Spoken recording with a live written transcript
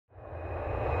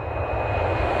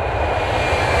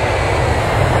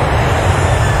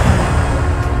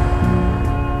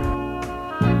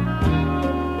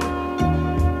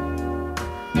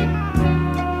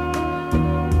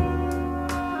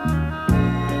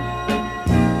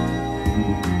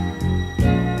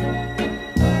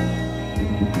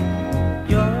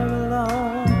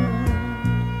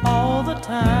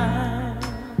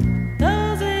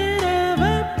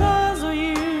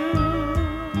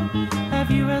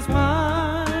us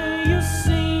why you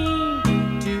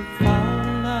seem to fall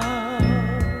in love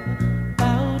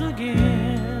out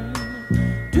again.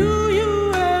 Do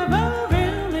you ever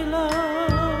really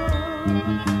love,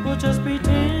 or just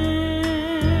pretend?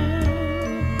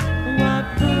 Why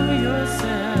fool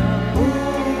yourself?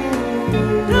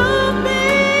 Don't be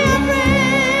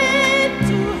afraid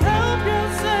to help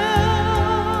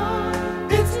yourself.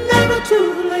 It's never too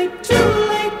late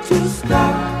to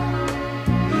stop.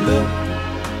 Look,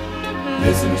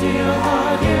 listen to your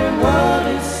heart, hear what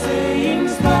it's saying.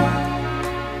 Stop.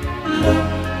 Look,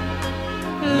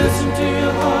 listen to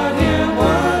your heart, hear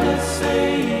what it's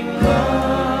saying.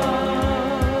 Love,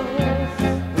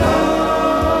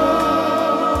 love,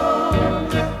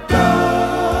 love.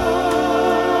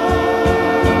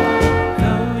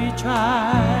 Though you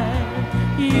try,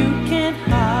 you can't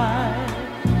hide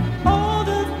all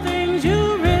the things you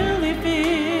really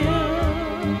feel.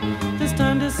 This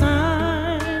time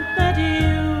decide that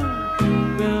you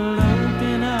will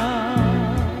open up,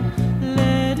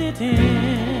 let it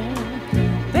in.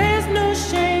 There's no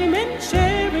shame in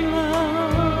sharing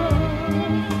love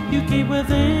you keep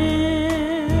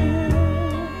within,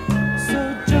 so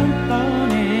jump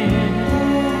on in.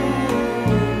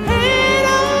 Head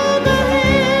over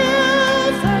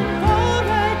heels and fall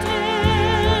right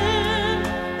in.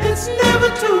 It's never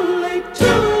too late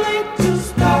to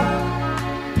stop.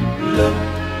 Look,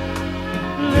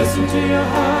 listen to your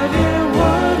heart, hear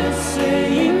what it's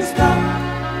saying. Stop.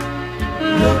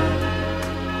 Look,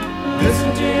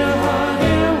 listen to your heart,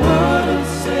 hear what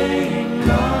it's saying.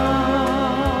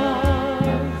 Love,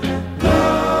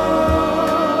 love,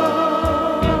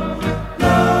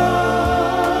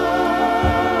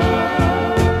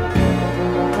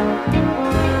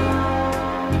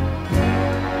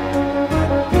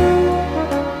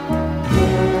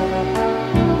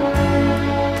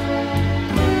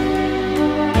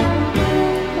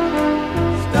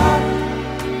 stop.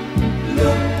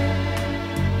 Look,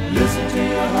 listen to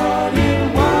your heart, hear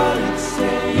what it's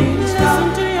saying. Listen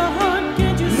to your heart,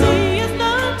 can't you see it's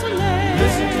not too late?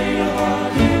 Listen to your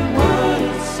heart, hear what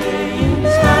it's saying.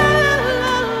 Stop.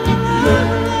 Look,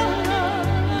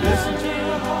 listen to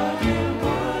your heart, hear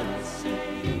what it's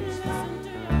saying.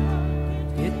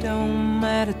 It don't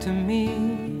matter to me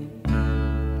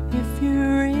if you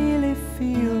really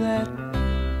feel that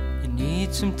you need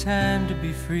some time to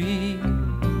be free.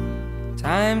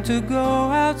 Time to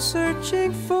go out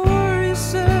searching for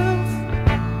yourself,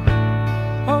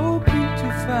 hoping to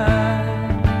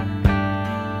find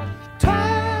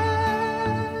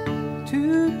time to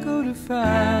go to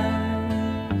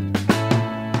find.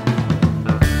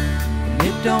 And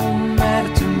it don't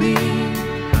matter to me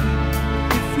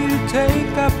if you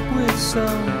take up with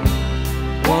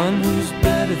someone who's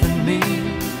better than me,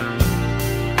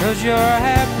 'cause your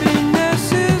happiness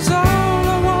is all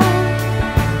I want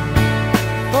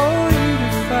for you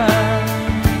to find.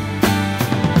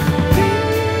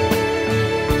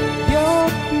 Your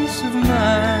peace of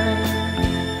mind.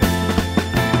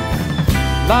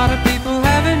 A lot of people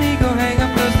have an ego hang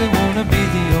up 'cause they wanna be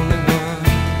the only one.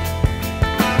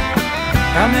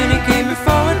 How many came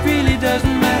before, it really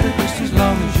doesn't matter, just as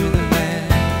long as you're the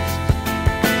last.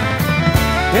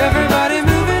 Everybody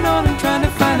moving on and trying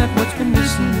to find out what's been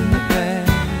missing in the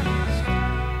past.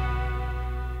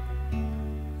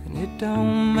 And it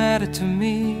don't matter to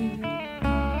me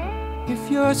if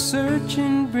your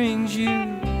searching brings you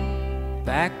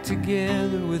back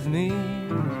together with me,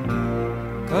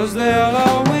 'cause there'll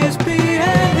always be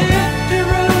an empty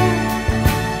room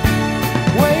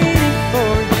waiting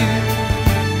for you,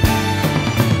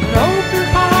 an open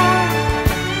heart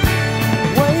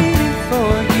waiting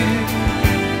for you.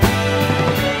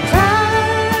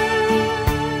 Time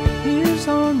is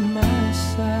on my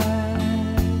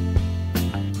side,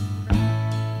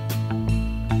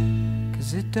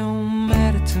 'cause it don't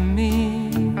matter to me.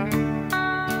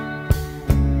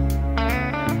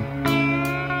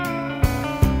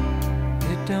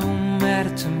 It don't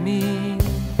matter to me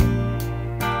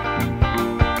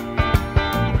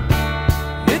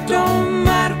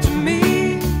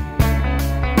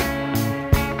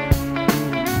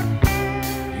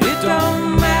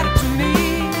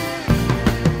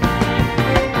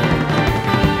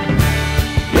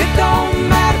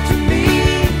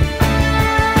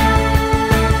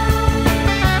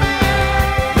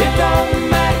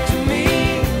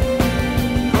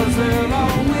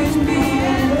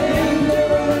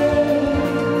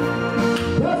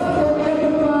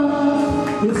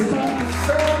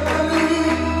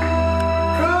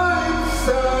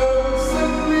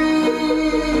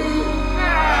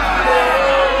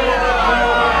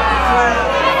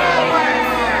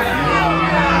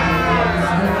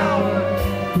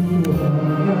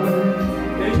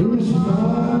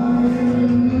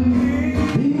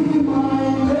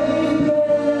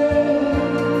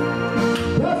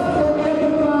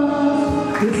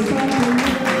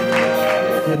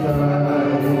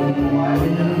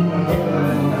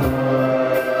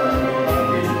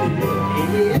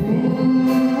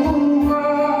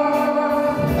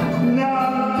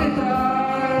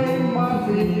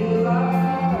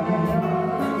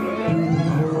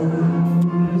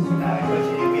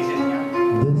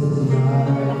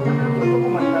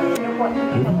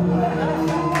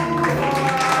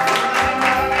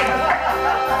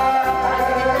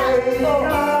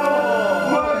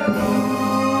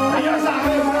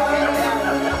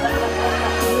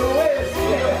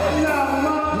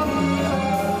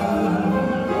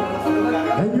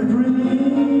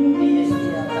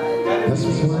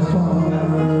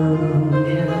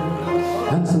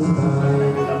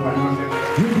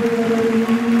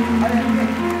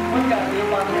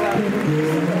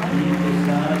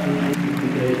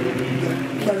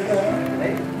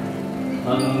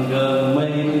Hanggang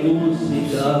may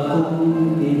musika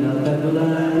akong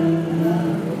tinatagulay,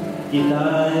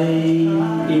 kita'y